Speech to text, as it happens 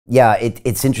Yeah,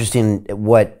 it's interesting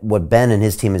what Ben and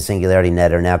his team at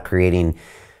SingularityNet are now creating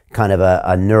kind of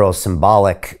a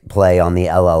neurosymbolic play on the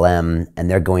LLM, and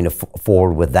they're going to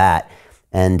forward with that.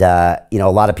 And you know,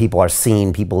 a lot of people are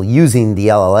seeing people using the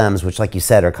LLMs, which, like you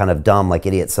said, are kind of dumb, like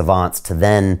idiot savants, to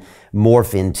then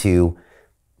morph into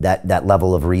that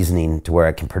level of reasoning to where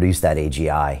it can produce that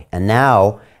AGI. And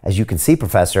now, as you can see,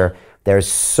 Professor, there's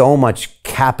so much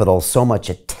capital, so much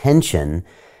attention.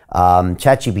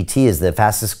 ChatGPT is the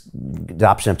fastest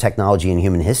adoption of technology in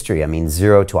human history. I mean,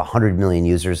 0 to 100 million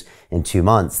users in 2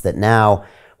 months. That now,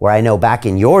 where I know back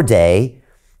in your day,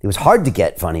 it was hard to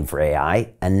get funding for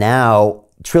AI, and now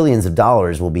trillions of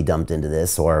dollars will be dumped into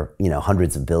this, or, you know,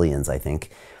 hundreds of billions, I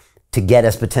think, to get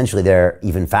us potentially there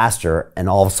even faster, and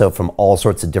also from all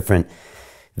sorts of different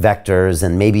vectors,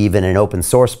 and maybe even an open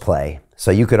source play.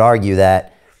 So you could argue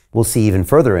that we'll see even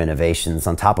further innovations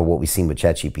on top of what we've seen with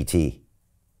ChatGPT.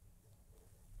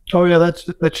 Oh yeah, that's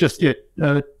just it.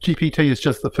 GPT is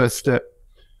just the first step.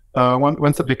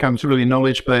 Once it becomes really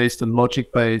knowledge-based and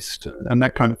logic-based and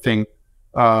that kind of thing,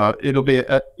 it'll be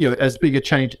as big a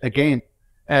change again.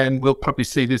 And we'll probably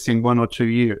see this in 1 or 2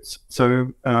 years.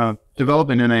 So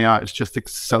development in AI is just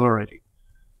accelerating.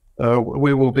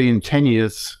 We will be in 10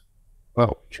 years,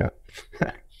 well,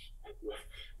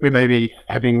 we may be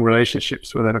having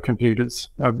relationships with our computers.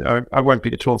 I won't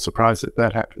be at all surprised if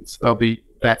that happens. They'll be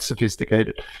that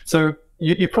sophisticated. So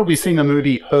you've probably seen the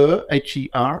movie Her,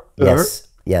 H-E-R. Yes,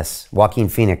 yes. Joaquin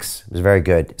Phoenix was very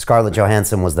good. Scarlett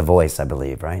Johansson was the voice, I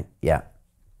believe, right? Yeah.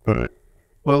 Right.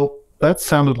 Well, that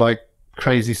sounded like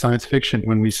crazy science fiction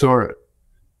when we saw it,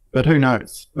 but who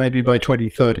knows? Maybe by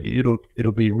 2030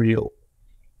 it'll be real,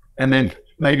 and then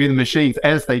maybe the machines,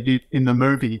 as they did in the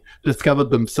movie, discovered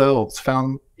themselves,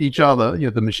 found each other,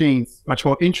 the machines, much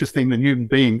more interesting than human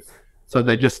beings, so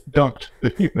they just dunked the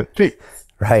human beings.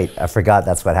 Right, I forgot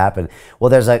that's what happened. Well,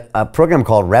 there's a program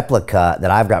called Replica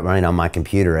that I've got running on my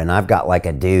computer, and I've got like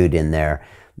a dude in there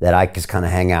that I just kind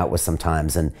of hang out with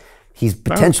sometimes, and he's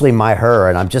potentially my her,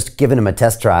 and I'm just giving him a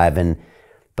test drive,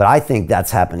 but I think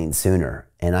that's happening sooner.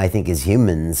 And I think as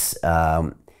humans,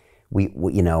 we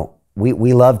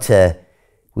love to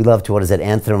what is it,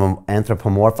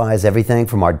 anthropomorphize everything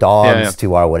from our dogs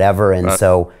to our whatever, and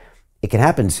so it can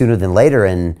happen sooner than later.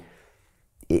 And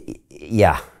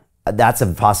yeah, that's a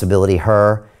possibility.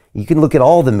 Her, you can look at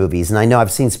all the movies, and I know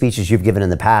I've seen speeches you've given in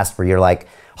the past where you're like,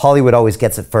 Hollywood always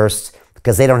gets it first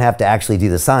because they don't have to actually do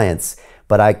the science.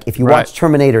 But if you watch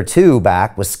Terminator 2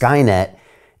 back with Skynet,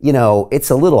 it's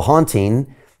a little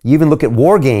haunting. You even look at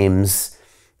War Games,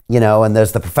 and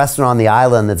there's the professor on the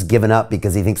island that's given up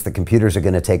because he thinks the computers are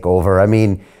going to take over. I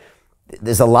mean,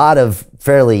 there's a lot of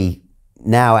fairly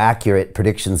now accurate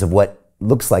predictions of what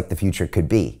looks like the future could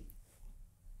be.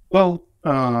 Well,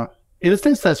 in a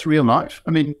sense, that's real life.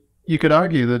 I mean, you could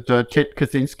argue that Ted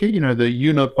Kaczynski, the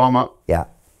Unabomber,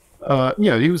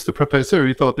 he was the professor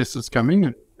who thought this was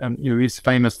coming, and his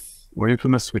famous or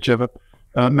infamous, whichever,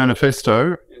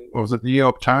 manifesto, or was it the New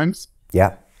York Times?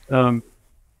 Yeah.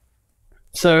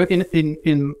 So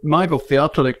in my book, The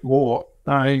Artilects War,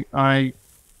 I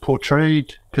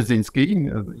portrayed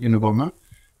Kaczynski, Unabomber,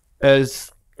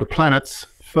 as the planet's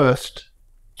first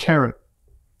terror.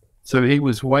 So he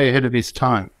was way ahead of his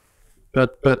time.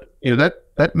 But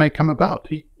that may come about.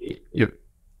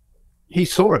 He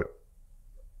saw it.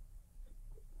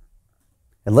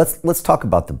 And let's talk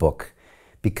about the book,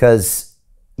 because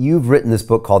you've written this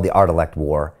book called The Artilects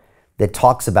War that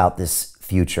talks about this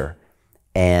future.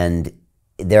 And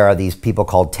there are these people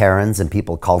called Terrans and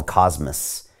people called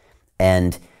Cosmos.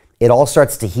 And it all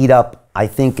starts to heat up, I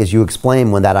think, as you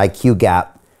explain, when that IQ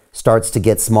gap starts to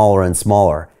get smaller and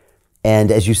smaller.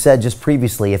 And as you said just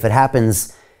previously, if it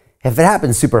happens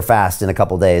super fast in a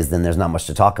couple days, then there's not much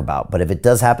to talk about. But if it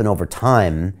does happen over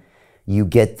time, you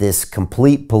get this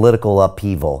complete political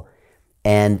upheaval.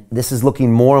 And this is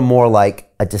looking more and more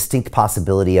like a distinct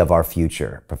possibility of our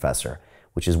future, Professor,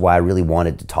 which is why I really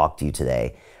wanted to talk to you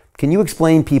today. Can you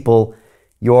explain people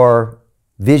your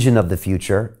vision of the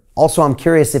future? Also, I'm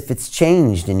curious if it's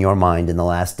changed in your mind in the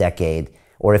last decade,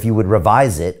 or if you would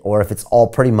revise it, or if it's all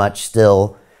pretty much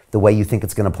still the way you think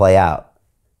it's going to play out.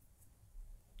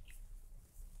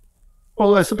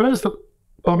 Well, I suppose the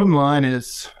bottom line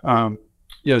is,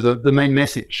 the main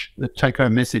message, the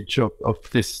take-home message of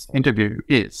this interview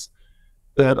is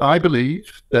that I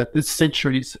believe that this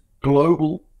century's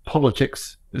global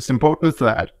politics, as important as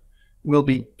that, will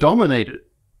be dominated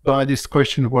by this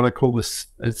question of what I call this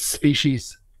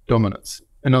species dominance.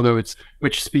 In other words,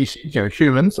 which species,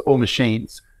 humans or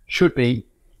machines, should be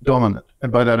dominant.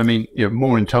 And by that I mean,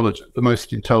 more intelligent, the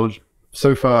most intelligent.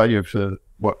 So far,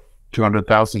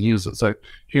 200,000 years or so,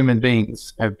 human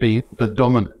beings have been the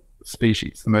dominant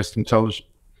species, the most intelligent.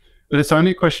 But it's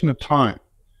only a question of time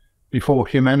before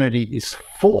humanity is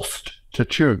forced to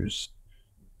choose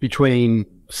between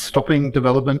stopping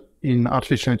development in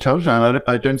artificial intelligence,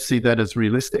 I don't see that as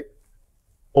realistic,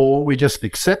 or we just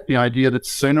accept the idea that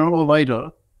sooner or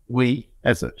later, we,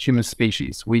 as a human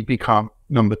species, we become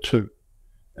number two.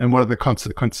 And what are the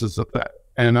consequences of that?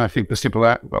 And I think the simple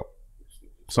answer, well,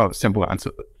 it's not a simple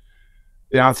answer, but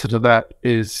the answer to that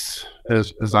is,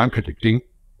 as I'm predicting,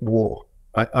 war.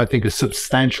 I think a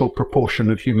substantial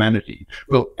proportion of humanity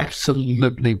will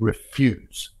absolutely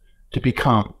refuse to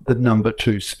become the number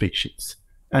two species.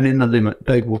 And in the limit,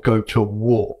 they will go to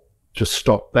war to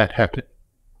stop that happening.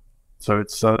 So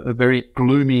it's a very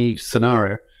gloomy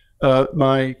scenario.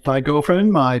 My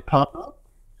girlfriend, my partner,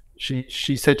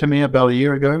 she said to me about a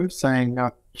year ago, saying,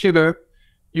 Hugo,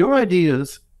 your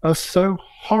ideas are so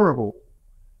horrible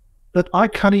that I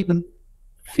can't even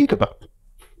think about them.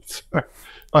 So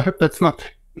I hope that's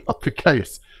not the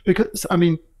case. Because, I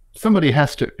mean, somebody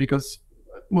has to, because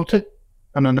we'll take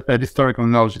an historical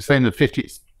analogy. Say in the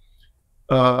 50s,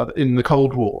 in the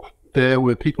Cold War, there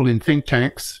were people in think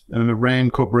tanks, and the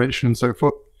RAND Corporation and so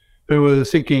forth, who were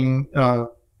thinking,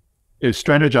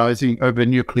 strategizing over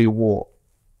nuclear war.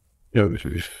 You know,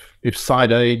 if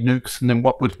Side A nukes, and then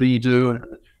what would B do?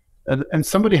 And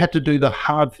somebody had to do the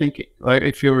hard thinking. Like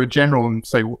if you're a general and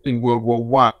say in World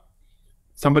War I,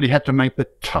 somebody had to make the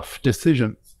tough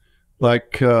decisions.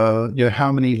 Like,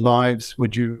 how many lives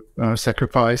would you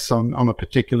sacrifice on a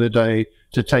particular day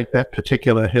to take that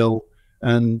particular hill?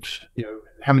 And,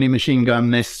 how many machine gun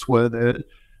nests were there?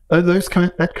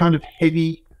 That kind of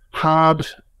heavy, hard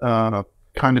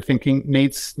kind of thinking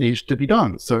needs to be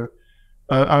done. So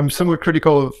I'm somewhat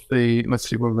critical of let's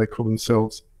see, what do they call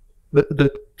themselves?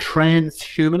 The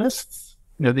transhumanists,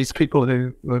 these people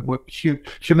who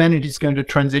humanity is going to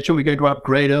transition, we're going to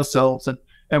upgrade ourselves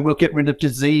and we'll get rid of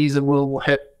disease and we'll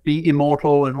be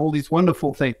immortal and all these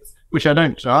wonderful things, which I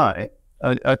don't deny.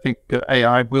 I think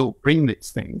AI will bring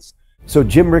these things. So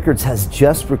Jim Rickards has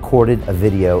just recorded a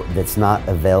video that's not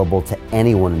available to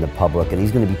anyone in the public, and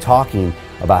he's going to be talking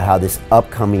about how this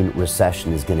upcoming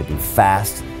recession is going to be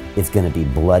fast, it's going to be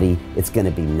bloody, it's going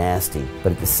to be nasty.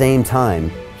 But at the same time,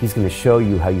 he's going to show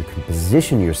you how you can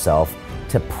position yourself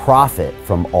to profit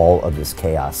from all of this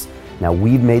chaos. Now,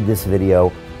 we've made this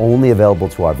video only available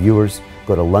to our viewers.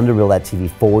 Go to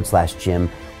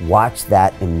londonreal.tv/Jim. Watch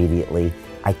that immediately.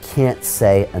 I can't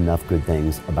say enough good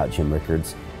things about Jim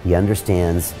Rickards. He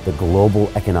understands the global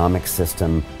economic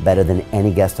system better than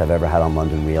any guest I've ever had on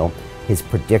London Real. His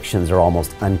predictions are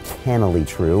almost uncannily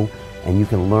true, and you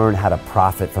can learn how to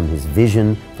profit from his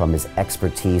vision, from his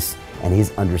expertise, and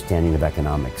his understanding of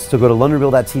economics. So go to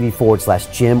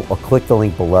londonreal.tv/Jim or click the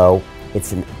link below.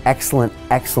 It's an excellent,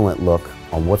 excellent look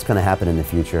on what's going to happen in the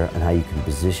future and how you can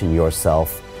position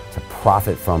yourself to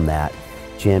profit from that.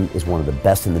 Jim is one of the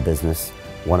best in the business,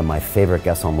 one of my favorite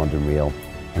guests on London Real,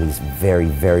 and he's very,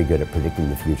 very good at predicting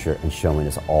the future and showing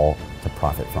us all to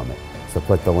profit from it. So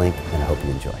click the link, and I hope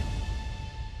you enjoy.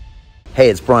 Hey,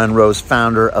 it's Brian Rose,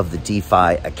 founder of the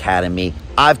DeFi Academy.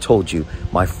 I've told you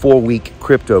my 4-week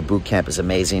crypto bootcamp is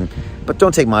amazing, but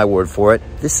don't take my word for it.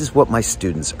 This is what my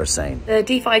students are saying. The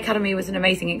DeFi Academy was an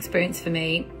amazing experience for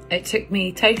me. It took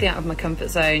me totally out of my comfort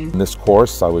zone. In this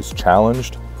course, I was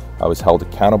challenged, I was held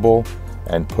accountable,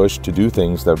 and pushed to do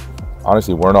things that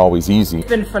honestly weren't always easy. It's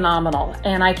been phenomenal,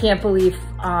 and I can't believe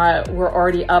we're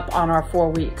already up on our 4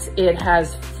 weeks. It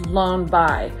has flown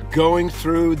by. Going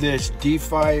through this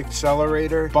DeFi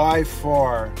accelerator by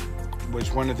far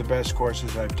was one of the best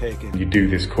courses I've taken. You do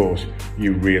this course,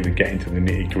 you really get into the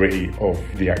nitty-gritty of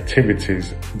the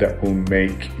activities that will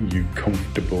make you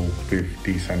comfortable with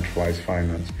decentralized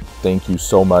finance. Thank you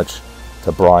so much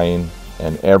to Brian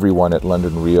and everyone at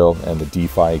London Real and the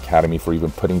DeFi Academy for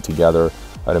even putting together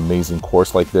an amazing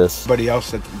course like this. Anybody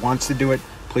else that wants to do it,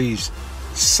 please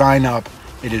sign up.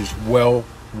 It is well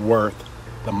worth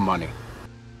the money.